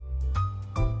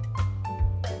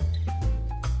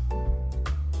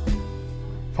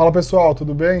Fala pessoal,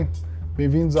 tudo bem?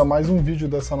 Bem-vindos a mais um vídeo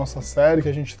dessa nossa série que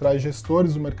a gente traz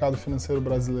gestores do mercado financeiro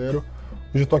brasileiro.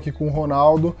 Hoje eu estou aqui com o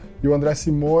Ronaldo e o André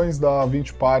Simões da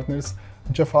 20 Partners. A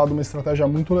gente vai falar de uma estratégia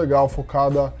muito legal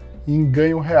focada em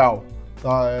ganho real,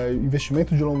 tá?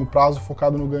 Investimento de longo prazo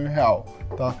focado no ganho real,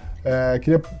 tá?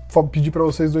 Queria pedir para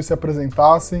vocês dois se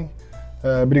apresentassem.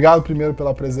 Obrigado primeiro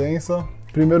pela presença.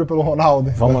 Primeiro pelo Ronaldo.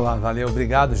 Então. Vamos lá, valeu.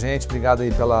 Obrigado, gente. Obrigado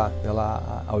aí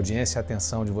pela audiência e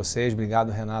atenção de vocês.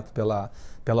 Obrigado, Renato,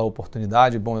 pela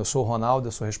oportunidade. Bom, eu sou o Ronaldo,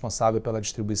 eu sou responsável pela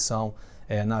distribuição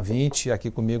na 20.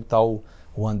 Aqui comigo está o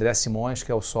André Simões,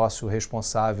 que é o sócio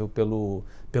responsável pelo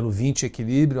 20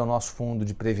 Equilíbrio, é o nosso fundo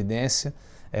de previdência.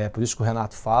 Por isso que o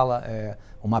Renato fala,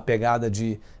 uma pegada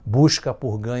de busca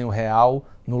por ganho real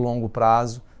no longo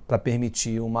prazo para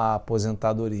permitir uma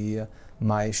aposentadoria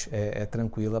mais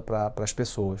tranquila para as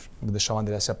pessoas. Vou deixar o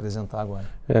André se apresentar agora.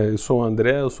 Eu sou o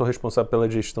André, eu sou responsável pela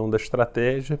gestão da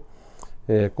estratégia.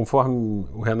 Conforme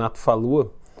o Renato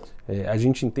falou, a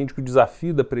gente entende que o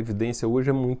desafio da Previdência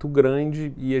hoje é muito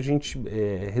grande e a gente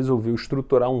resolveu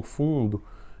estruturar um fundo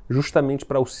justamente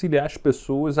para auxiliar as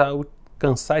pessoas a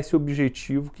alcançar esse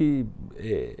objetivo que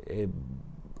é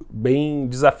bem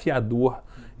desafiador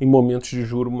em momentos de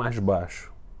juro mais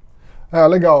baixo.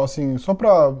 Legal, assim, só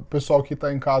para o pessoal que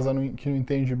está em casa que não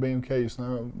entende bem o que é isso,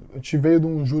 né? A gente veio de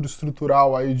um juro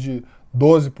estrutural aí de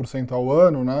 12% ao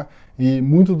ano, né? E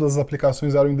muitas das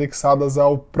aplicações eram indexadas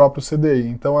ao próprio CDI,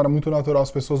 então era muito natural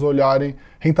as pessoas olharem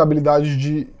rentabilidade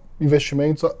de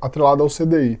investimentos atrelada ao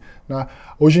CDI, né?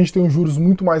 Hoje a gente tem um juros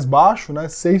muito mais baixo, né?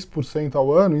 6%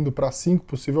 ao ano, indo para 5%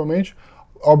 possivelmente.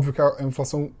 Óbvio que a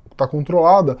inflação está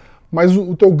controlada, mas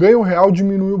o teu ganho real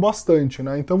diminuiu bastante,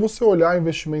 né? Então você olhar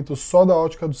investimento só da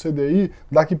ótica do CDI,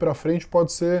 daqui para frente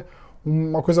pode ser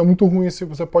uma coisa muito ruim se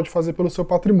você pode fazer pelo seu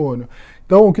patrimônio.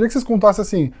 Então eu queria que vocês contassem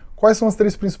assim, quais são as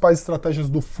 3 principais estratégias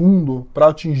do fundo para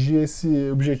atingir esse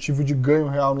objetivo de ganho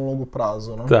real no longo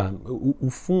prazo, né? Tá, o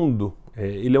fundo,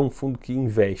 ele é um fundo que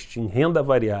investe em renda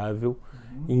variável,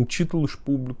 em títulos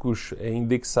públicos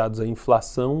indexados à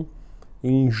inflação,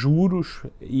 em juros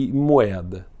e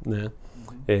moeda, né?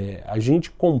 A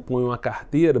gente compõe uma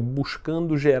carteira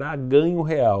buscando gerar ganho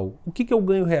real. O que é o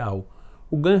ganho real?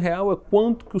 O ganho real é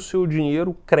quanto que o seu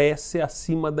dinheiro cresce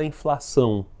acima da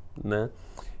inflação, né?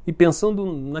 E pensando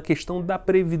na questão da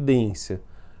previdência,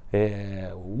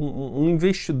 um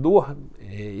investidor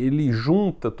ele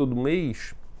junta todo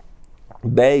mês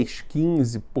 10,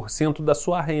 15% da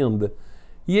sua renda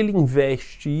e ele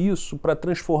investe isso para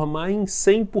transformar em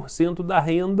 100% da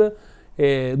renda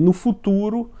no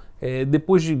futuro,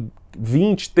 depois de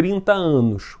 20, 30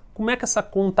 anos. Como é que essa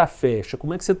conta fecha?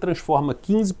 Como é que você transforma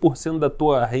 15% da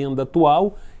tua renda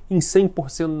atual em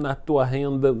 100% da tua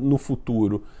renda no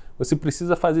futuro? Você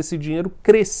precisa fazer esse dinheiro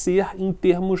crescer em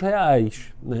termos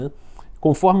reais, né?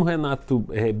 Conforme o Renato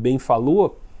bem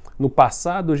falou, no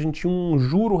passado a gente tinha um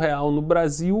juro real no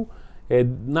Brasil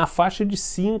na faixa de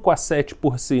 5% a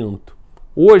 7%.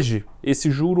 Hoje,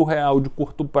 esse juro real de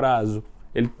curto prazo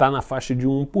ele está na faixa de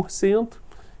 1%,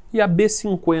 e a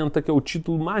B50, que é o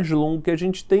título mais longo que a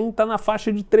gente tem, está na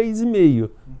faixa de 3,5%.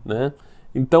 Né?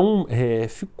 Então,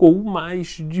 ficou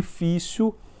mais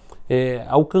difícil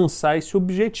alcançar esse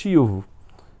objetivo.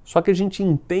 Só que a gente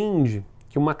entende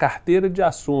que uma carteira de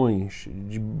ações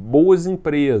de boas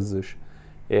empresas,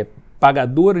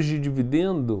 pagadoras de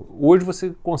dividendo, hoje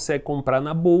você consegue comprar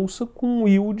na bolsa com um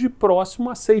yield próximo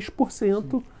a 6%.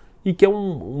 Sim. E que é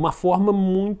uma forma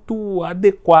muito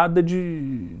adequada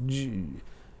de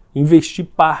investir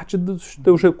parte dos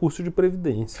teus recursos de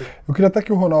previdência. Eu queria até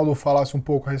que o Ronaldo falasse um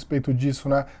pouco a respeito disso,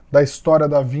 né? Da história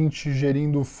da 20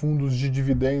 gerindo fundos de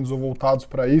dividendos ou voltados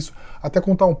para isso. Até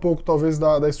contar um pouco, talvez,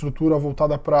 da estrutura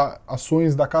voltada para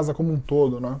ações da casa como um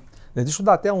todo, né? Deixa eu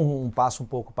dar até um passo um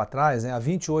pouco para trás, né? A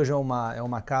 20 hoje é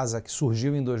uma casa que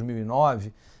surgiu em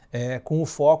 2009, com o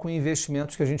foco em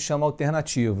investimentos que a gente chama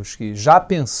alternativos, que já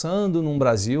pensando num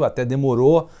Brasil, até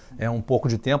demorou um pouco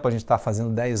de tempo, a gente está fazendo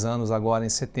 10 anos agora em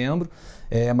setembro,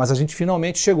 mas a gente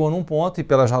finalmente chegou num ponto, e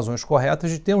pelas razões corretas,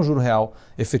 de ter um juro real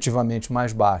efetivamente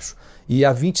mais baixo. E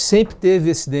a 20 sempre teve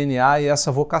esse DNA e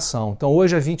essa vocação. Então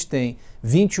hoje a 20 tem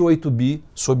 28 bi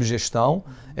sob gestão,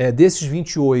 desses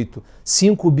 28,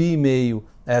 5 bi e meio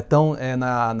estão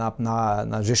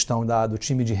na gestão do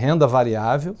time de renda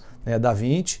variável, da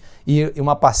 20, e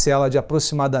uma parcela de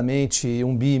aproximadamente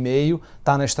 1,5 bi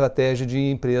está na estratégia de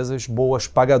empresas boas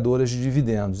pagadoras de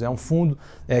dividendos. É um fundo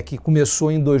que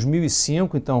começou em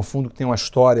 2005, então é um fundo que tem uma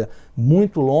história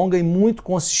muito longa e muito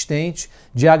consistente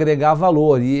de agregar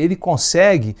valor. E ele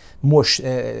consegue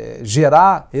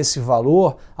gerar esse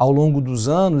valor ao longo dos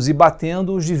anos e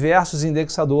batendo os diversos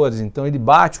indexadores. Então ele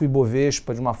bate o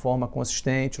Ibovespa de uma forma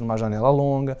consistente, numa janela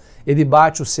longa, ele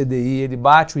bate o CDI, ele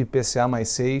bate o IPCA mais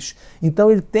 6.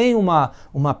 Então ele tem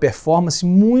uma performance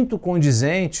muito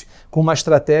condizente com uma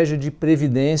estratégia de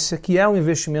previdência que é um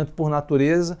investimento por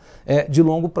natureza de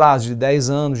longo prazo, de 10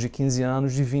 anos, de 15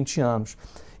 anos, de 20 anos.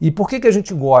 E por que a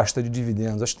gente gosta de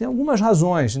dividendos? Acho que tem algumas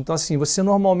razões. Então, assim, você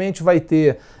normalmente vai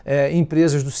ter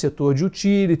empresas do setor de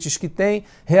utilities que têm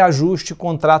reajuste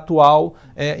contratual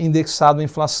indexado à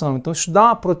inflação. Então, isso dá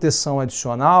uma proteção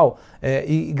adicional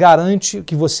e garante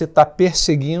que você está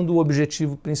perseguindo o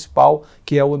objetivo principal,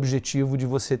 que é o objetivo de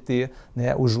você ter,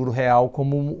 né, o juro real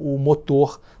como o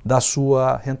motor da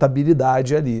sua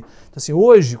rentabilidade ali. Então, assim,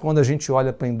 hoje, quando a gente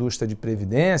olha para a indústria de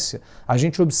previdência, a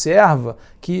gente observa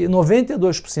que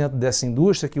 92% dessa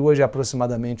indústria, que hoje é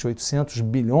aproximadamente 800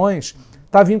 bilhões,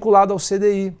 está vinculado ao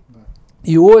CDI.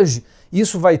 E hoje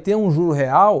isso vai ter um juro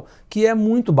real que é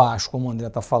muito baixo, como o André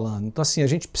está falando. Então, assim, a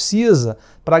gente precisa,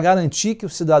 para garantir que o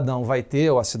cidadão vai ter,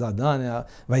 ou a cidadã, né,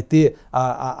 vai ter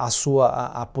a sua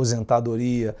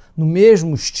aposentadoria no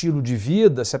mesmo estilo de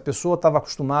vida, se a pessoa estava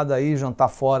acostumada a ir jantar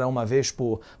fora uma vez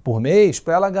por mês,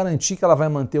 para ela garantir que ela vai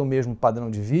manter o mesmo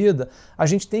padrão de vida, a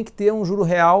gente tem que ter um juro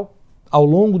real ao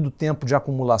longo do tempo de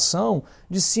acumulação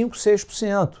de 5%,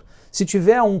 6%. Se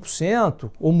tiver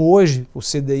 1%, como hoje o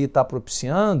CDI está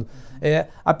propiciando,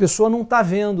 a pessoa não está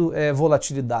vendo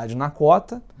volatilidade na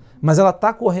cota, mas ela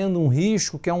está correndo um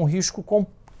risco que é um risco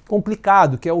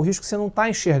complicado, que é o risco que você não está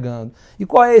enxergando. E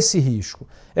qual é esse risco?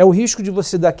 É o risco de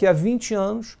você daqui a 20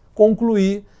 anos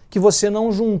concluir que você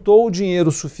não juntou o dinheiro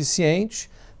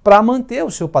suficiente para manter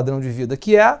o seu padrão de vida,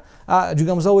 que é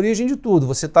digamos, a origem de tudo.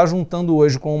 Você está juntando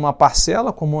hoje com uma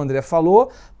parcela, como o André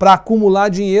falou, para acumular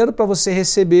dinheiro para você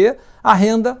receber a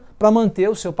renda para manter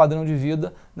o seu padrão de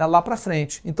vida lá para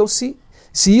frente. Então, se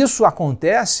isso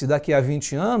acontece daqui a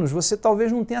 20 anos, você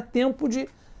talvez não tenha tempo de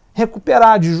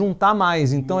recuperar, de juntar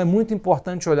mais. Então, é muito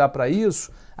importante olhar para isso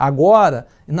agora,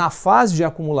 na fase de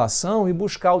acumulação, e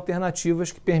buscar alternativas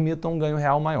que permitam um ganho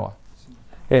real maior.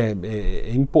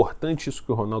 É importante isso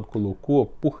que o Ronaldo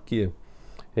colocou, porque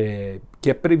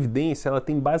que a previdência ela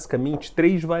tem basicamente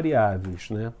 3 variáveis,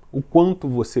 né? O quanto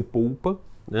você poupa,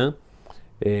 né?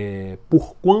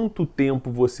 Por quanto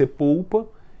tempo você poupa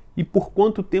e por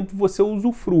quanto tempo você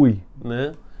usufrui,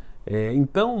 né?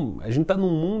 Então, a gente está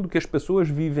num mundo que as pessoas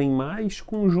vivem mais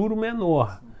com um juro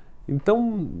menor.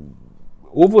 Então,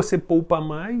 ou você poupa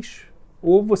mais,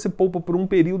 ou você poupa por um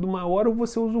período maior, ou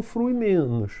você usufrui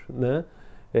menos, né?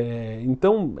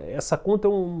 Então, essa conta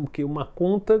é uma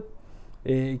conta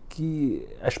que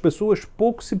as pessoas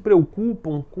pouco se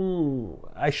preocupam com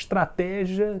a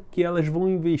estratégia que elas vão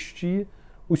investir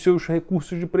os seus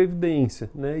recursos de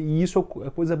previdência, né? E isso é a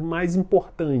coisa mais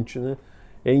importante, né?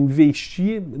 É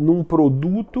investir num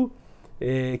produto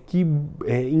que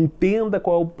entenda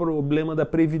qual é o problema da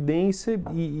previdência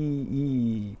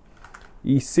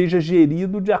e seja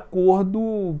gerido de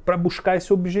acordo para buscar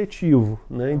esse objetivo,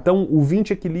 né? Então, o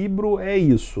 20 equilíbrio é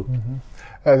isso.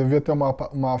 Uhum. Devia ter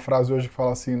uma frase hoje que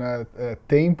fala assim, né?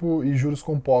 Tempo e juros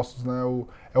compostos, né?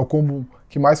 É o combo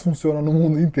que mais funciona no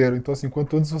mundo inteiro. Então, assim,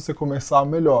 quanto antes você começar,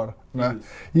 melhor, né?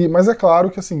 Mas é claro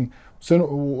que, assim,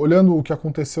 olhando o que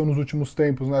aconteceu nos últimos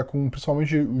tempos, né? Com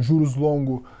principalmente os juros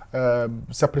longos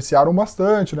se apreciaram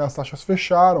bastante, né? As taxas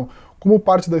fecharam. Como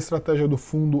parte da estratégia do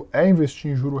fundo é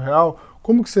investir em juro real,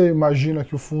 como que você imagina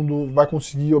que o fundo vai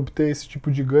conseguir obter esse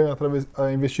tipo de ganho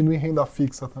investindo em renda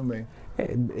fixa também?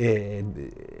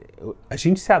 A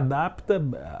gente se adapta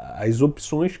às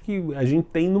opções que a gente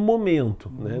tem no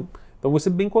momento, né? Então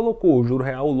você bem colocou, o juro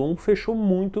real longo fechou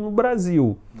muito no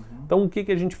Brasil. Então o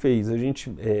que a gente fez? A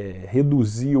gente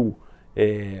reduziu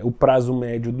o prazo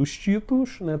médio dos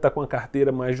títulos, né? Tá com a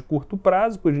carteira mais de curto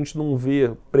prazo, porque a gente não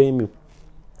vê prêmio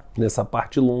nessa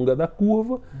parte longa da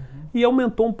curva, e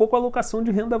aumentou um pouco a alocação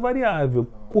de renda variável.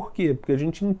 Por quê? Porque a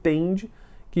gente entende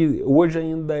que hoje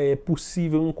ainda é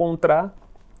possível encontrar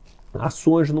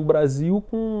ações no Brasil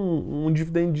com um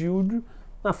dividend yield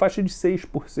na faixa de 6%,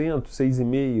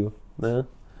 6,5%, né?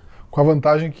 Com a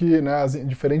vantagem que, né,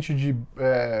 diferente de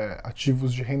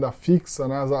ativos de renda fixa,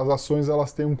 né, as ações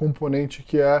elas têm um componente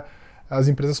que as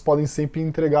empresas podem sempre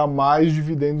entregar mais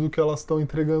dividendos do que elas estão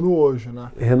entregando hoje, né?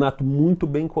 Renato, muito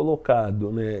bem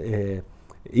colocado, né?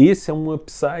 Esse é um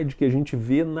upside que a gente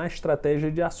vê na estratégia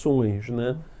de ações,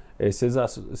 né? Se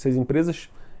as empresas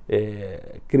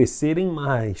crescerem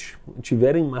mais,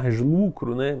 tiverem mais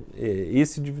lucro, né,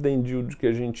 esse dividend yield que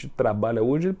a gente trabalha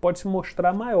hoje ele pode se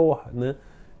mostrar maior, né?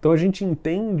 Então a gente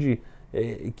entende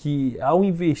que ao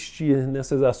investir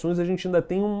nessas ações a gente ainda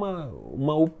tem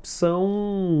uma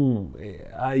opção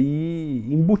aí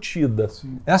embutida.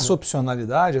 Sim. Essa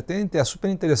opcionalidade, até é super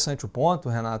interessante o ponto,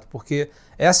 Renato, porque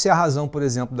essa é a razão, por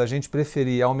exemplo, da gente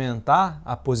preferir aumentar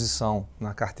a posição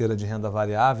na carteira de renda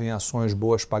variável em ações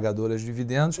boas pagadoras de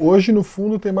dividendos. Hoje no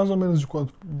fundo tem mais ou menos de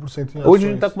quanto por cento em ações? Hoje a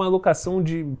gente está com uma alocação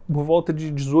por volta de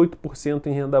 18%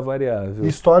 em renda variável.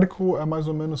 Histórico é mais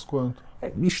ou menos quanto?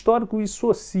 Histórico isso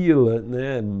oscila,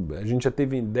 né? A gente já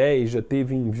teve em 10, já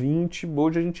teve em 20,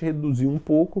 hoje a gente reduziu um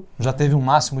pouco. Já teve um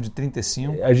máximo de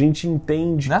 35. A gente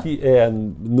entende, né, que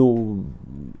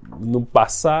no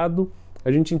passado,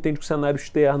 a gente entende que o cenário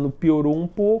externo piorou um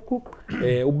pouco,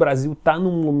 o Brasil está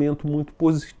num momento muito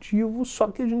positivo, só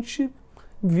que a gente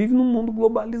vive num mundo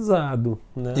globalizado,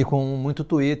 né? E com muito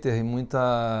Twitter e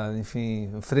muita, enfim,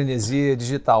 frenesia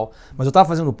digital. Mas eu estava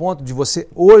fazendo o ponto de você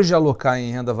hoje alocar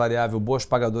em renda variável boas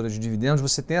pagadoras de dividendos,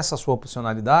 você tem essa sua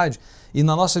opcionalidade e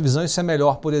na nossa visão isso é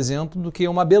melhor, por exemplo, do que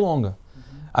uma B longa.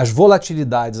 As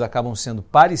volatilidades acabam sendo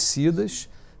parecidas,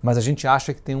 mas a gente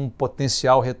acha que tem um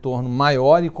potencial retorno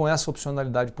maior e com essa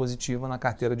opcionalidade positiva na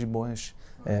carteira de bons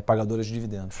pagadoras de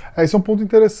dividendos. Esse é um ponto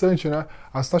interessante, né?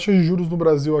 As taxas de juros no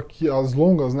Brasil aqui, as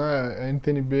longas, né,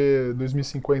 NTNB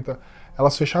 2050,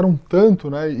 elas fecharam tanto,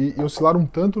 né, e oscilaram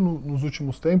tanto nos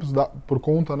últimos tempos, por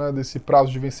conta, né, desse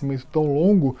prazo de vencimento tão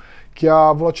longo, que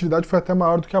a volatilidade foi até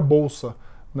maior do que a bolsa,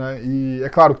 né? E é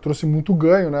claro que trouxe muito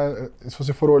ganho, né? Se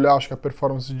você for olhar, acho que a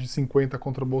performance de 50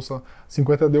 contra a bolsa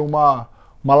 50 deu uma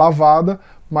lavada,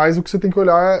 mas o que você tem que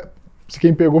olhar é se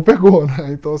quem pegou, pegou, né?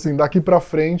 Então, assim, daqui para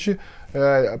frente,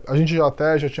 a gente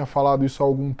já tinha falado isso há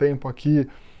algum tempo aqui,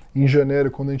 em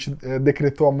janeiro, quando a gente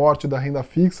decretou a morte da renda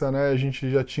fixa, né? A gente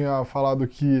já tinha falado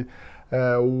que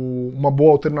uma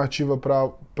boa alternativa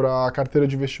para a carteira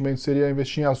de investimento seria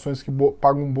investir em ações que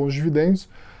pagam bons dividendos.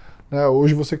 Né?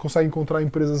 Hoje você consegue encontrar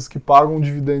empresas que pagam um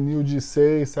dividend yield de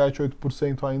 6, 7,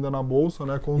 8% ainda na bolsa,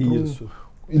 né? Contra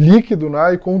líquido,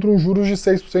 né? E contra um juros de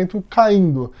 6%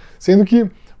 caindo. Sendo que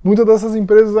muitas dessas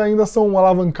empresas ainda são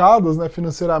alavancadas, né,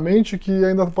 financeiramente, que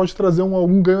ainda pode trazer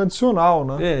algum ganho adicional,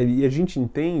 né? E a gente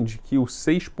entende que o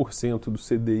 6% do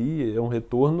CDI é um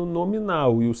retorno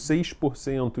nominal e o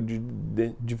 6% de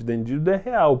dividend yield é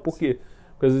real. Por quê?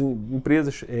 Porque as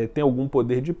empresas têm algum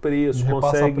poder de preço,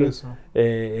 conseguem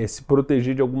se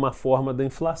proteger de alguma forma da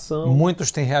inflação. Muitos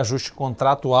têm reajuste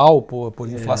contratual por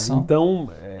inflação.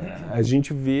 Então, a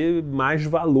gente vê mais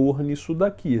valor nisso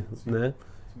daqui, né?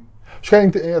 Acho que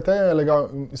é até legal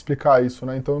explicar isso,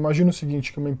 né? Então imagina o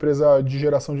seguinte, que uma empresa de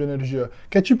geração de energia,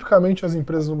 que é tipicamente as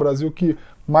empresas no Brasil que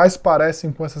mais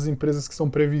parecem com essas empresas que são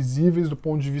previsíveis do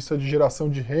ponto de vista de geração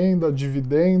de renda,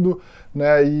 dividendo,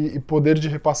 né? E poder de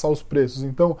repassar os preços.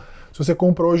 Então, se você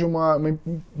compra hoje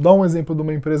dá um exemplo de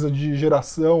uma empresa de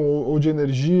geração ou de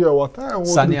energia ou até um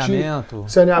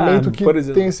saneamento que por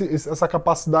exemplo, tem essa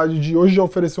capacidade de hoje já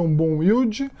oferecer um bom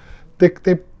yield,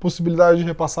 ter possibilidade de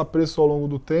repassar preço ao longo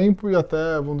do tempo e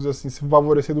até, vamos dizer assim, se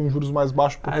favorecer de um juros mais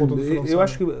baixos por conta do financiamento. Eu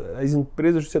acho que as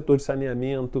empresas do setor de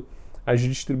saneamento, as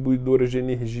distribuidoras de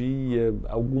energia,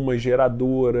 algumas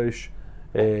geradoras,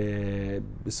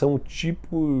 são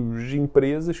tipos de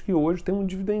empresas que hoje têm um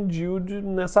dividend yield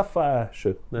nessa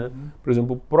faixa, né? Por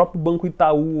exemplo, o próprio Banco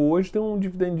Itaú hoje tem um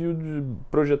dividend yield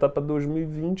projetado para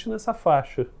 2020 nessa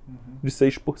faixa de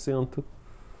 6%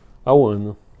 ao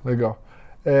ano. Legal.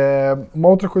 Uma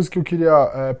outra coisa que eu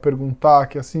queria perguntar,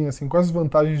 que assim, quais as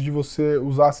vantagens de você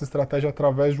usar essa estratégia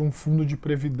através de um fundo de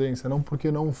previdência, não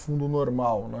porque não um fundo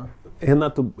normal, né?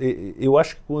 Renato, eu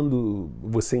acho que quando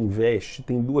você investe,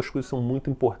 tem duas coisas que são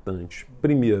muito importantes.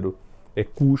 Primeiro, é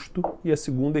custo e a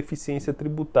segunda é eficiência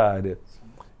tributária.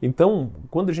 Então,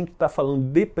 quando a gente está falando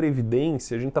de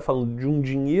previdência, a gente está falando de um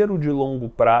dinheiro de longo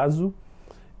prazo.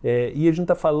 E a gente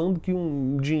está falando que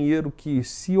um dinheiro que,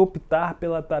 se optar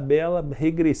pela tabela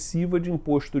regressiva de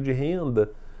imposto de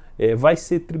renda, vai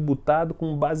ser tributado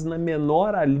com base na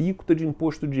menor alíquota de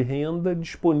imposto de renda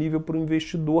disponível para o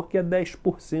investidor, que é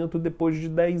 10% depois de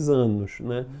 10 anos.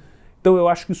 Né? Então eu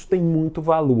acho que isso tem muito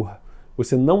valor.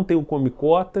 Você não tem o come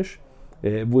cotas,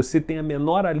 você tem a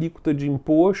menor alíquota de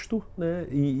imposto, né?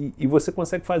 E você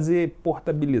consegue fazer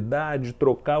portabilidade,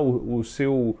 trocar o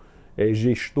seu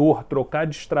gestor, trocar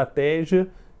de estratégia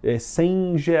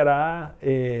sem gerar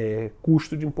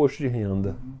custo de imposto de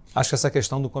renda. Acho que essa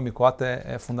questão do come cota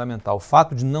é fundamental. O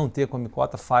fato de não ter come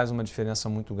cota faz uma diferença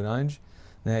muito grande,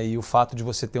 né, e o fato de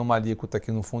você ter uma alíquota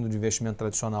que no fundo de investimento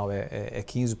tradicional é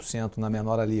 15% na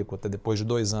menor alíquota depois de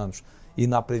 2 anos, e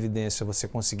na Previdência você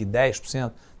conseguir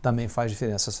 10%, também faz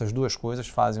diferença. Essas duas coisas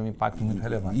fazem um impacto muito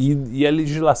relevante. E a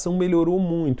legislação melhorou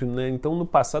muito, né? Então, no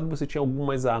passado, você tinha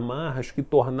algumas amarras que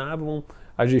tornavam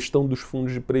a gestão dos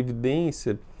fundos de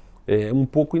Previdência um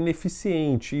pouco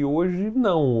ineficiente. E hoje,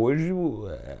 não. Hoje,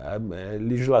 a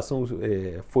legislação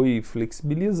foi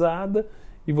flexibilizada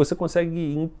e você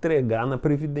consegue entregar na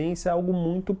Previdência algo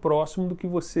muito próximo do que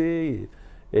você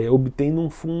obtém num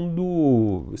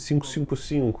fundo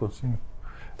 555. Sim.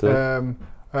 Então,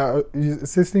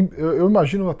 Eu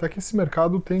imagino até que esse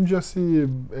mercado tende a se,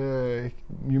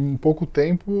 em um pouco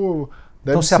tempo,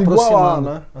 deve se igualar,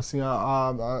 né? Assim,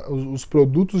 os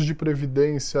produtos de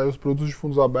previdência e os produtos de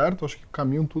fundos abertos, acho que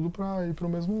caminham tudo para ir para o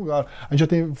mesmo lugar. A gente já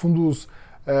tem fundos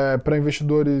para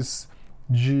investidores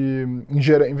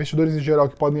investidores em geral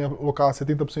que podem alocar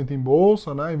 70% em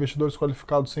bolsa, né? Investidores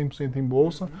qualificados 100% em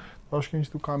bolsa. Eu acho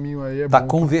que o caminho aí está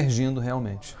convergindo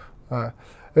realmente.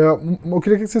 Eu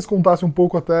queria que vocês contassem um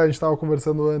pouco, até a gente estava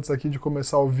conversando antes aqui de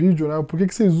começar o vídeo, né? Por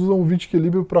que vocês usam o VIT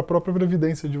Equilíbrio para a própria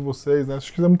previdência de vocês, né?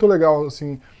 Acho que é muito legal,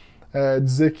 assim,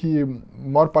 dizer que a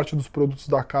maior parte dos produtos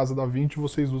da casa da Vinci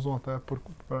vocês usam até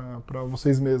para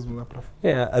vocês mesmos, né?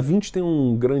 A Vinci tem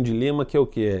um grande lema que é o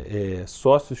quê?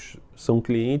 Sócios são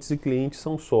clientes e clientes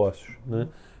são sócios, né?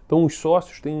 Então, os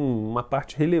sócios têm uma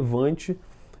parte relevante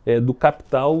do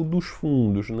capital dos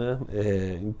fundos, né?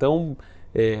 Então,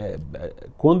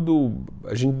 quando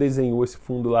a gente desenhou esse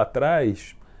fundo lá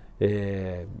atrás,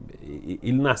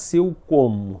 ele nasceu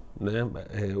como, né?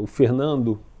 O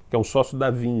Fernando, que é um sócio da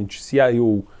Vinci,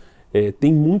 CIO,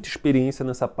 tem muita experiência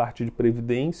nessa parte de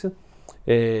previdência.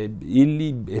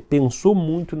 Ele pensou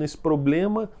muito nesse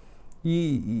problema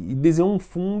e desenhou um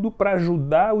fundo para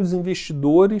ajudar os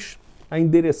investidores a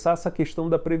endereçar essa questão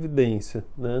da previdência,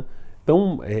 né?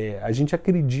 Então, a gente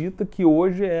acredita que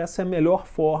hoje essa é a melhor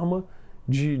forma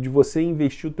de você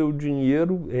investir o teu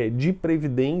dinheiro de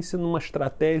previdência numa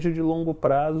estratégia de longo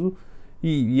prazo,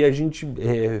 e a gente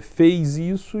fez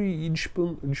isso e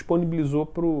disponibilizou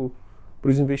para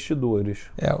os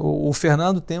investidores. O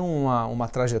Fernando tem uma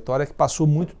trajetória que passou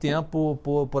muito tempo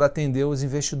por atender os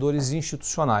investidores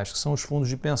institucionais, que são os fundos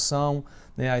de pensão,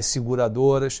 né, as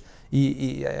seguradoras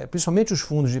e principalmente os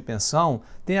fundos de pensão.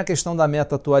 Tem a questão da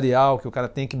meta atuarial, que o cara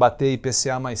tem que bater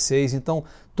IPCA mais 6. Então,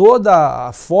 toda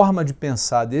a forma de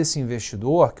pensar desse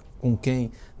investidor, com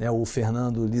quem, né, o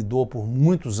Fernando lidou por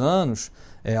muitos anos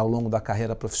ao longo da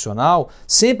carreira profissional,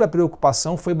 sempre a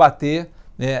preocupação foi bater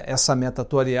essa meta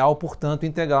atuarial, portanto,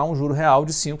 integrar um juro real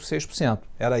de 5%, 6%.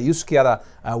 Era isso que era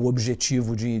o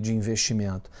objetivo de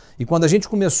investimento. E quando a gente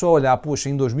começou a olhar,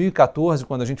 em 2014,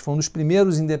 quando a gente foi um dos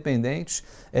primeiros independentes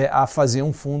a fazer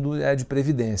um fundo de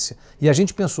previdência, e a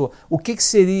gente pensou, o que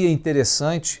seria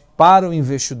interessante para o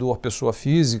investidor, pessoa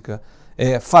física,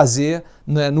 fazer,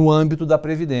 né, no âmbito da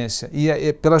previdência.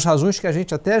 E pelas razões que a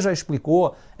gente até já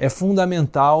explicou, é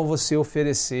fundamental você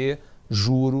oferecer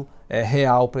juro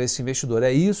real para esse investidor.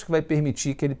 É isso que vai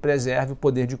permitir que ele preserve o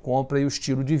poder de compra e o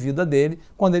estilo de vida dele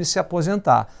quando ele se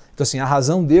aposentar. Então, assim, a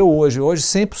razão de hoje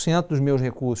 100% dos meus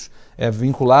recursos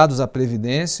vinculados à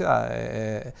previdência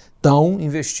estão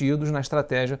investidos na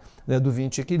estratégia, né, do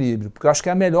Vinci Equilíbrio, porque eu acho que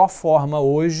é a melhor forma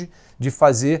hoje de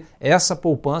fazer essa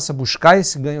poupança, buscar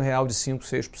esse ganho real de 5%,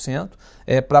 6%,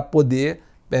 para poder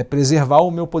preservar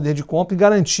o meu poder de compra e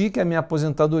garantir que a minha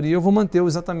aposentadoria eu vou manter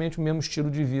exatamente o mesmo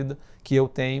estilo de vida que eu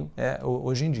tenho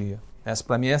hoje em dia.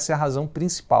 Para mim, essa é a razão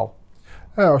principal.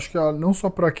 Eu acho que não só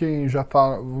para quem já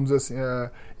está, vamos dizer assim,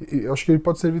 eu acho que ele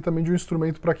pode servir também de um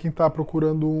instrumento para quem está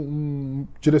procurando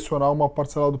direcionar uma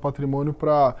parcela do patrimônio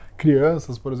para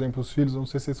crianças, por exemplo, os filhos. Eu não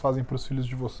sei se vocês fazem para os filhos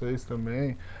de vocês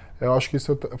também. Eu acho que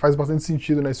isso faz bastante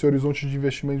sentido, né? Esse horizonte de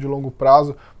investimento de longo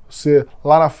prazo, você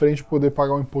lá na frente poder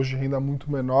pagar um imposto de renda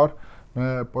muito menor,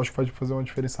 né? Acho que pode fazer uma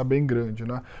diferença bem grande,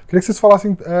 né? Queria que vocês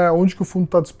falassem onde que o fundo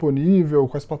está disponível,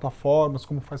 quais plataformas,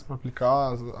 como faz para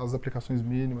aplicar, as aplicações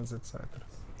mínimas, etc.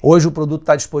 Hoje o produto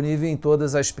está disponível em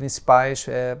todas as principais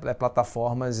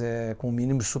plataformas com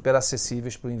mínimos super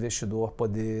acessíveis para o investidor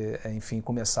poder, enfim,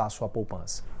 começar a sua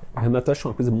poupança. Renato, acho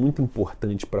uma coisa muito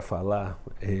importante para falar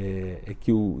é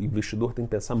que o investidor tem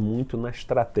que pensar muito na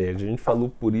estratégia. A gente falou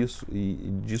por isso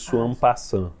e disso en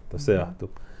passant, tá certo?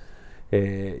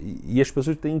 E as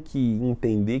pessoas têm que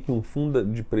entender que um fundo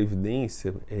de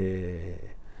previdência,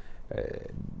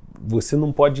 você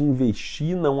não pode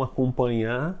investir, não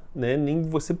acompanhar, né? Nem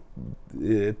você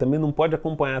também não pode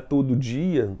acompanhar todo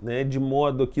dia, né? De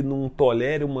modo que não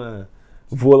tolere uma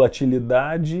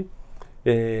volatilidade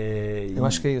Eu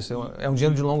acho que é isso, é um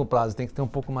dinheiro de longo prazo, tem que ter um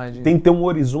pouco mais de... Tem que ter um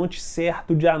horizonte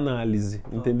certo de análise,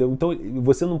 entendeu? Então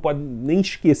você não pode nem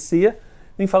esquecer,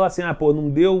 nem falar assim, não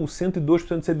deu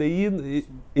 102% de CDI,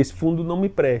 esse fundo não me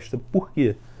presta. Por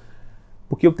quê?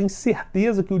 Porque eu tenho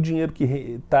certeza que o dinheiro que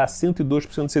está a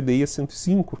 102% de CDI a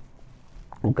 105%,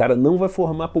 o cara não vai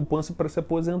formar poupança para se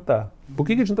aposentar. Por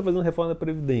que a gente está fazendo reforma da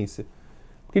Previdência?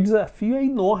 Porque o desafio é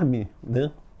enorme,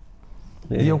 né?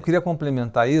 E eu queria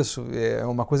complementar isso,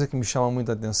 uma coisa que me chama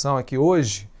muita atenção é que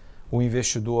hoje o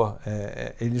investidor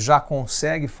ele já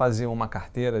consegue fazer uma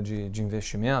carteira de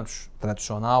investimentos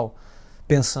tradicional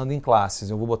pensando em classes.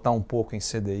 Eu vou botar um pouco em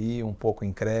CDI, um pouco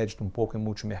em crédito, um pouco em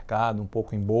multimercado, um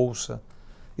pouco em bolsa.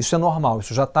 Isso é normal,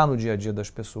 isso já está no dia a dia das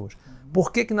pessoas.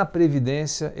 Por que na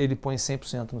Previdência ele põe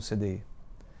 100% no CDI?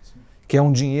 Que é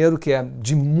um dinheiro que é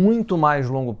de muito mais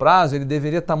longo prazo, ele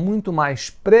deveria estar muito mais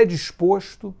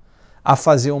predisposto a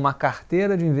fazer uma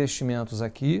carteira de investimentos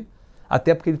aqui,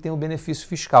 até porque ele tem um benefício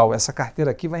fiscal. Essa carteira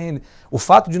aqui vai render. O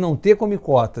fato de não ter come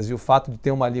cotas e o fato de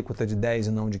ter uma alíquota de 10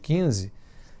 e não de 15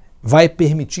 vai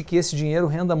permitir que esse dinheiro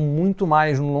renda muito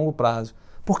mais no longo prazo.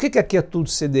 Por que aqui é tudo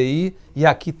CDI e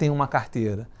aqui tem uma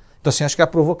carteira? Então, assim, acho que a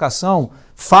provocação,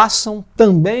 façam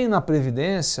também na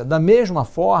Previdência, da mesma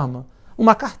forma,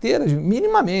 uma carteira,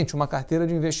 minimamente, uma carteira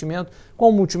de investimento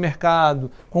com multimercado,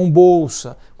 com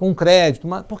bolsa, com crédito.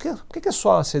 Por que é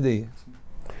só a CDI?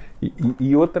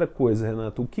 E outra coisa,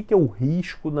 Renato, o que é o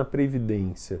risco na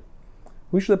Previdência?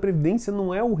 O risco da Previdência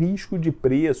não é o risco de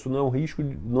preço,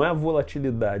 não é a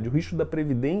volatilidade. O risco da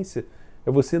Previdência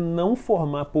é você não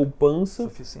formar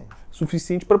poupança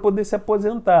suficiente para poder se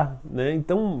aposentar, né?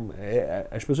 Então,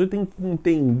 as pessoas têm que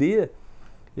entender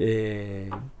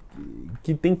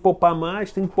que tem que poupar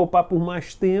mais, tem que poupar por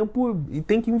mais tempo e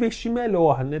tem que investir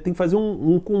melhor, né? Tem que fazer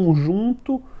um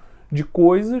conjunto de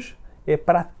coisas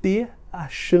para ter a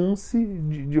chance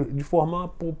de formar uma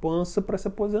poupança para se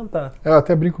aposentar. Eu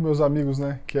até brinco com meus amigos,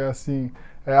 né? Que é assim,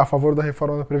 a favor da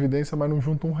reforma da Previdência, mas não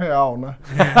junta R$1, né?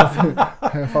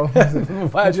 Não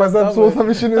faz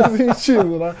absolutamente nenhum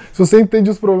sentido, né? Se você entende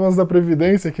os problemas da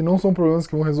Previdência, que não são problemas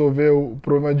que vão resolver o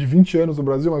problema de 20 anos no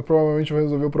Brasil, mas provavelmente vão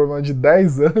resolver o problema de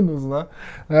 10 anos, né?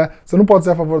 Você não pode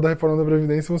ser a favor da reforma da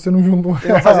Previdência se você não junta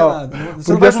R$1. Não fazer nada.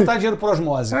 Você não vai juntar dinheiro por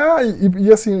osmose.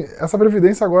 E assim, essa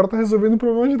Previdência agora está resolvendo um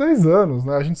problema de 10 anos,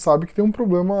 né? A gente sabe que tem um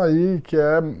problema aí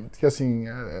que assim,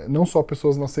 não só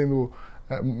pessoas nascendo...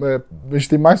 a gente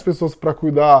tem mais pessoas para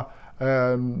cuidar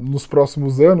nos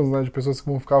próximos anos, né, de pessoas que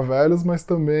vão ficar velhas, mas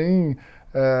também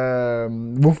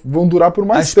vão durar por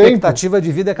mais tempo. A expectativa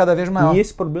de vida é cada vez maior. E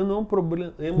esse problema não é um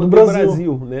problema do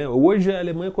Brasil, né? Hoje a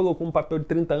Alemanha colocou um papel de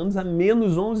 30 anos a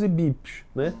menos 11 bips.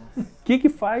 Né? O que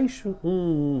faz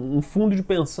um fundo de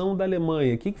pensão da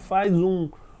Alemanha? O que faz um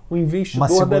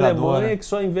investidor da Alemanha que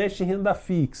só investe em renda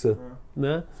fixa?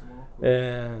 Né?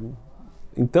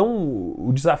 Então,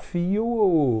 o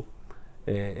desafio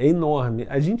é enorme.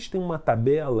 A gente tem uma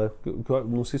tabela, que eu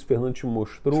não sei se o Fernando te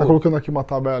mostrou. Você está colocando aqui uma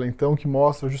tabela, então, que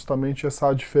mostra justamente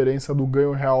essa diferença do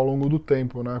ganho real ao longo do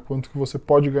tempo, né? Quanto que você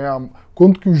pode ganhar,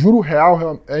 quanto que o juro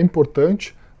real é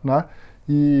importante, né?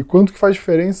 E quanto que faz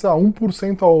diferença a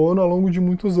 1% ao ano ao longo de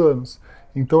muitos anos.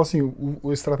 Então, assim,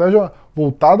 a estratégia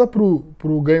voltada para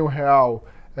o ganho real,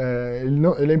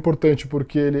 ele é importante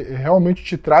porque ele realmente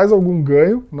te traz algum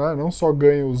ganho, né? Não só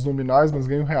ganhos nominais, mas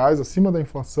ganhos reais acima da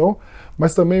inflação,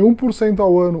 mas também 1%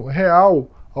 ao ano real,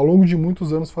 ao longo de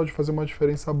muitos anos, pode fazer uma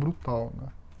diferença brutal. Né?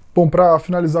 Bom, para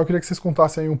finalizar, eu queria que vocês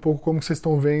contassem aí um pouco como que vocês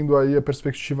estão vendo aí a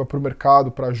perspectiva para o mercado,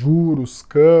 para juros,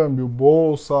 câmbio,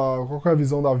 bolsa, qual que é a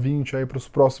visão da Vinci aí para os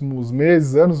próximos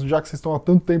meses, anos, já que vocês estão há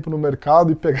tanto tempo no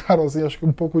mercado e pegaram, assim, acho que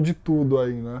um pouco de tudo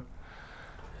aí, né?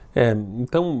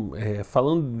 Então,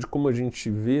 falando de como a gente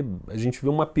vê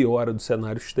uma piora do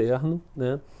cenário externo,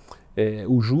 né?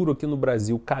 O juro aqui no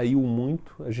Brasil caiu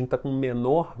muito, a gente está com o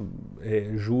menor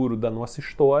juro da nossa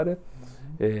história,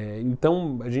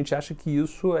 então a gente acha que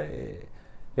isso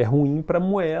é ruim para a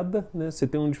moeda, né? Você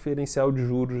tem um diferencial de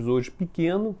juros hoje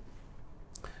pequeno,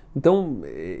 então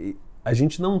a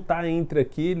gente não está entre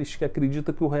aqueles que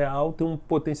acreditam que o real tem um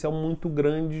potencial muito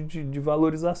grande de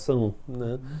valorização,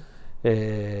 né?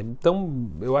 Então,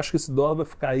 eu acho que esse dólar vai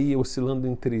ficar aí oscilando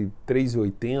entre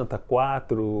 3,80,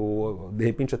 4, ou de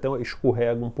repente até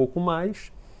escorrega um pouco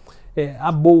mais.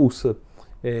 A Bolsa,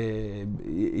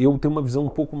 eu tenho uma visão um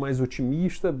pouco mais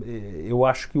otimista, eu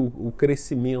acho que o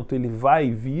crescimento ele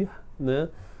vai vir, né?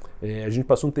 A gente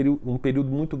passou um período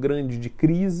muito grande de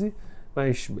crise,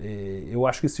 mas eu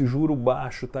acho que esse juro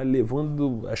baixo está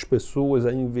levando as pessoas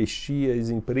a investir,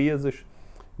 as empresas.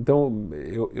 Então,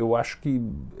 eu acho que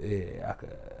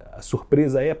a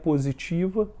surpresa é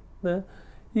positiva, né?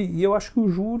 E eu acho que o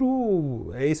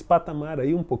juro é esse patamar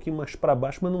aí, um pouquinho mais para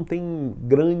baixo, mas não tem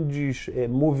grandes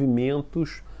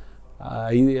movimentos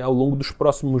aí ao longo dos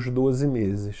próximos 12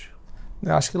 meses.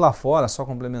 Eu acho que lá fora, só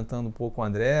complementando um pouco o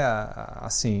André,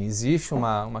 assim, existe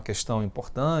uma questão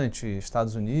importante,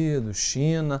 Estados Unidos,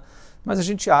 China, mas a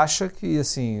gente acha que,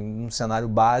 assim, no cenário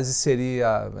base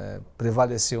seria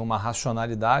prevalecer uma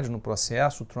racionalidade no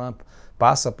processo. O Trump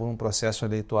passa por um processo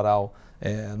eleitoral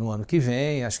no ano que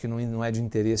vem, acho que não é de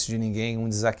interesse de ninguém um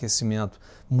desaquecimento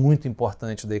muito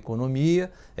importante da economia.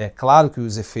 É claro que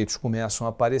os efeitos começam a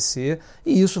aparecer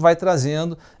e isso vai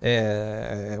trazendo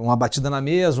uma batida na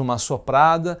mesa, uma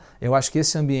soprada. Eu acho que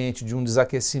esse ambiente de um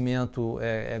desaquecimento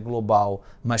global,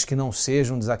 mas que não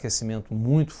seja um desaquecimento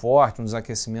muito forte, um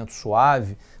desaquecimento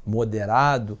suave,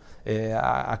 moderado,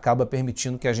 acaba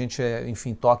permitindo que a gente,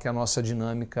 enfim, toque a nossa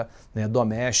dinâmica, né,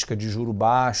 doméstica de juro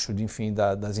baixo,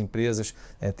 das empresas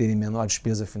terem menor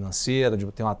despesa financeira, de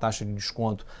ter uma taxa de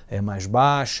desconto mais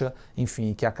baixa,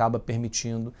 enfim, que acaba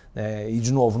permitindo, e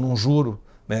de novo, num juro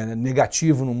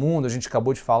negativo no mundo. A gente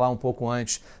acabou de falar um pouco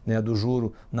antes, né, do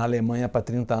juro na Alemanha para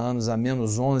 30 anos a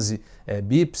menos 11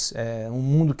 bips, um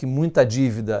mundo que muita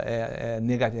dívida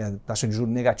taxa de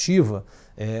juro negativa,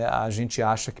 a gente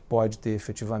acha que pode ter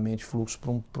efetivamente fluxo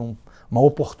para uma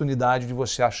oportunidade de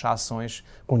você achar ações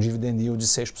com dividend yield de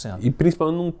 6%. E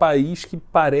principalmente num país que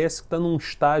parece que está num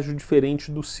estágio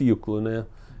diferente do ciclo, né?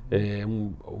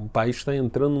 Um país está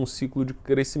entrando num ciclo de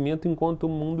crescimento enquanto o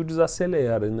mundo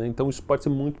desacelera, né? Então isso pode ser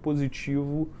muito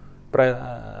positivo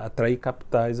para atrair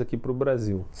capitais aqui para o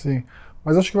Brasil. Sim,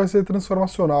 mas acho que vai ser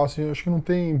transformacional. Assim, acho que não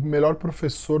tem melhor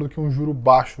professor do que um juro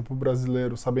baixo para o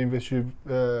brasileiro saber investir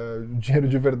dinheiro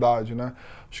de verdade, né?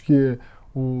 Acho que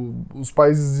os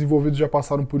países desenvolvidos já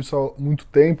passaram por isso há muito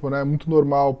tempo, né? É muito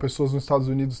normal pessoas nos Estados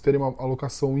Unidos terem uma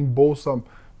alocação em bolsa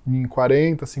em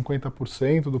 40%,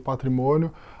 50% do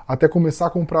patrimônio, até começar a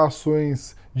comprar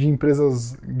ações de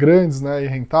empresas grandes, né, e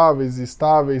rentáveis e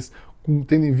estáveis,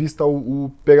 tendo em vista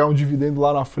pegar um dividendo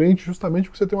lá na frente, justamente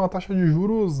porque você tem uma taxa de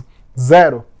juros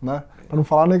zero, né, para não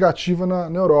falar negativa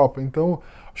na Europa. Então,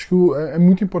 acho que é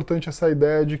muito importante essa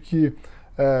ideia de que,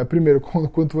 primeiro,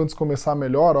 quanto antes começar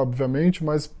melhor, obviamente,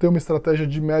 mas ter uma estratégia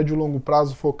de médio e longo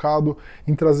prazo focado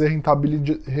em trazer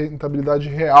rentabilidade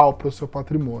real para o seu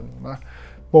patrimônio, né.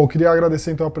 Bom, queria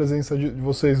agradecer então a presença de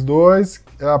vocês dois.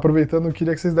 Aproveitando,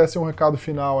 queria que vocês dessem um recado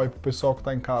final aí para o pessoal que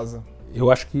está em casa.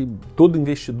 Eu acho que todo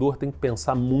investidor tem que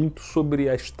pensar muito sobre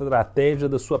a estratégia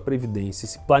da sua previdência,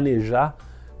 se planejar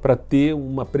para ter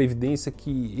uma previdência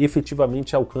que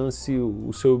efetivamente alcance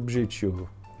o seu objetivo.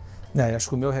 Acho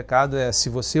que o meu recado é, se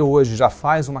você hoje já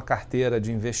faz uma carteira de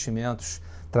investimentos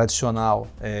tradicional,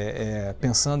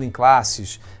 pensando em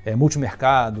classes,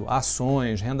 multimercado,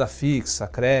 ações, renda fixa,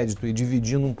 crédito e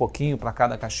dividindo um pouquinho para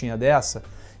cada caixinha dessa,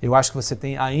 eu acho que você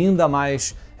tem ainda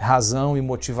mais razão e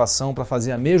motivação para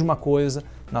fazer a mesma coisa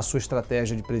na sua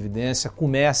estratégia de previdência.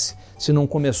 Comece, se não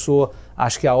começou,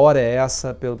 acho que a hora é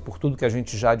essa, por tudo que a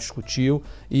gente já discutiu,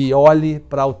 e olhe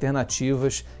para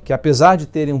alternativas que, apesar de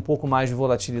terem um pouco mais de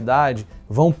volatilidade,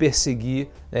 vão perseguir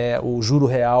o juro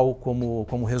real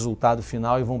como resultado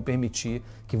final e vão permitir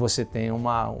que você tenha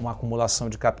uma acumulação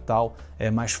de capital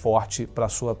mais forte para a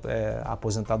sua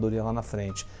aposentadoria lá na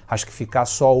frente. Acho que ficar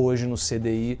só hoje no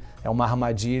CDI é uma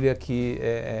armadilha que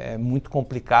é muito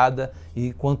complicada,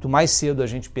 e quanto mais cedo a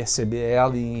gente perceber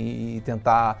ela e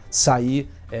tentar sair,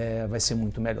 vai ser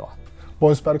muito melhor.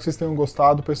 Bom, espero que vocês tenham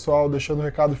gostado, pessoal. Deixando um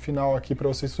recado final aqui para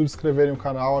vocês subscreverem o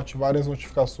canal, ativarem as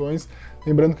notificações.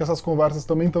 Lembrando que essas conversas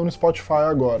também estão no Spotify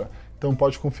agora. Então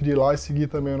pode conferir lá e seguir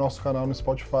também o nosso canal no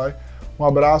Spotify. Um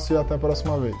abraço e até a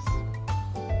próxima vez.